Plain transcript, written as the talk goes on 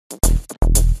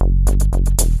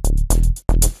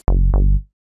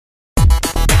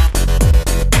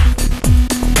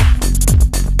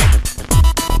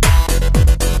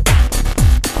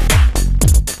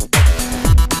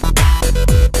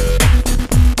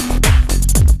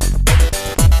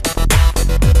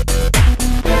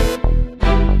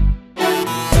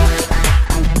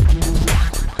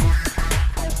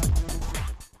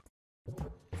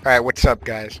Alright, what's up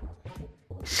guys?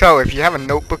 So if you have a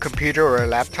notebook computer or a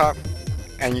laptop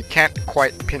and you can't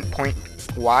quite pinpoint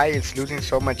why it's losing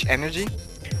so much energy,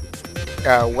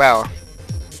 well,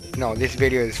 no, this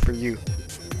video is for you.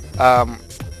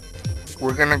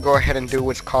 We're gonna go ahead and do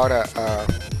what's called a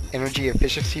energy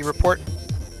efficiency report.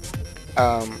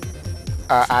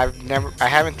 I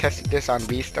haven't tested this on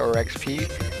Vista or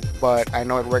XP, but I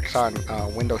know it works on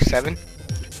Windows 7.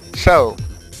 So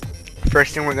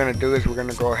first thing we're going to do is we're going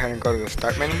to go ahead and go to the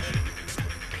start menu.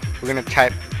 We're going to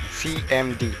type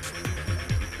CMD.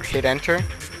 Hit enter.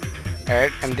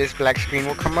 Alright, and this black screen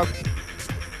will come up.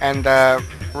 And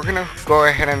we're going to go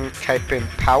ahead and type in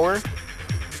power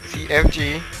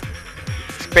CFG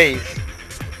space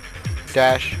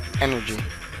dash energy.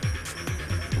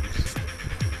 Oops.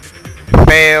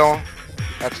 Fail.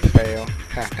 That's a fail.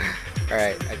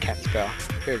 Alright, I can't spell.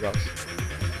 Here it goes.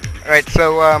 Alright,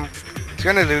 so it's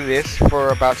gonna do this for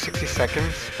about 60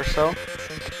 seconds or so,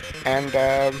 and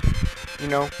you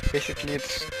know, basically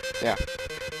it's, yeah.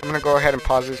 I'm gonna go ahead and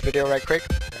pause this video right quick.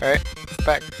 Alright,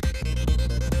 back.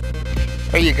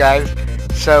 Hey you guys,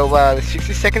 so the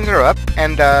 60 seconds are up,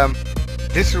 and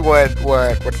this is what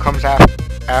comes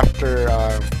after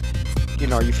you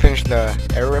know, you finish the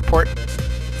error report,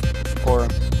 or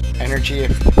energy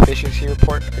efficiency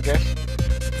report, I guess.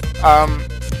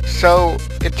 So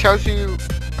it tells you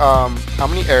how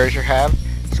many errors you have,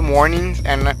 some warnings,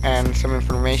 and some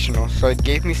informational. So it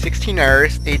gave me 16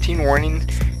 errors, 18 warnings,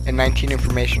 and 19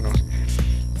 informationals.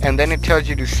 And then it tells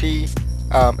you to see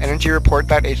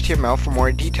energyreport.html for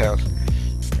more details.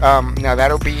 Now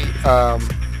that'll be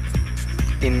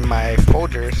in my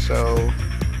folder, so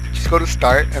just go to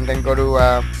start and then go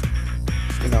to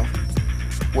you know,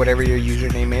 whatever your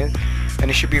username is,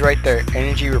 and it should be right there,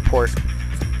 energy report.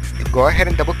 Go ahead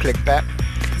and double click that,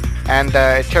 and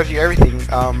it tells you everything.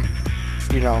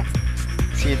 You know,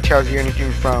 see, it tells you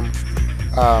anything from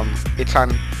it's on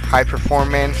high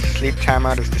performance, sleep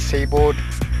timeout is disabled,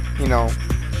 you know,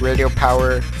 radio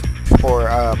power for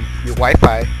your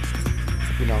Wi-Fi,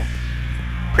 you know,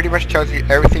 pretty much tells you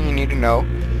everything you need to know.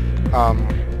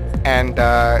 And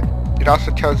it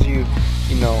also tells you,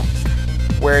 you know,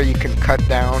 where you can cut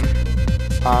down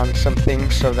on some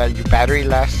things so that your battery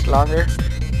lasts longer.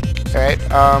 Alright,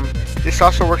 this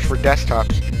also works for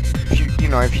desktops.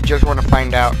 If you just want to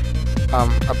find out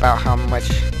about how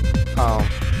much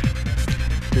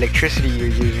electricity you're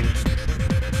using.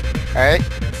 Alright,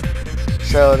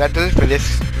 so that does it for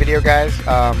this video, guys.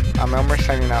 I'm Elmer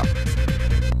signing out.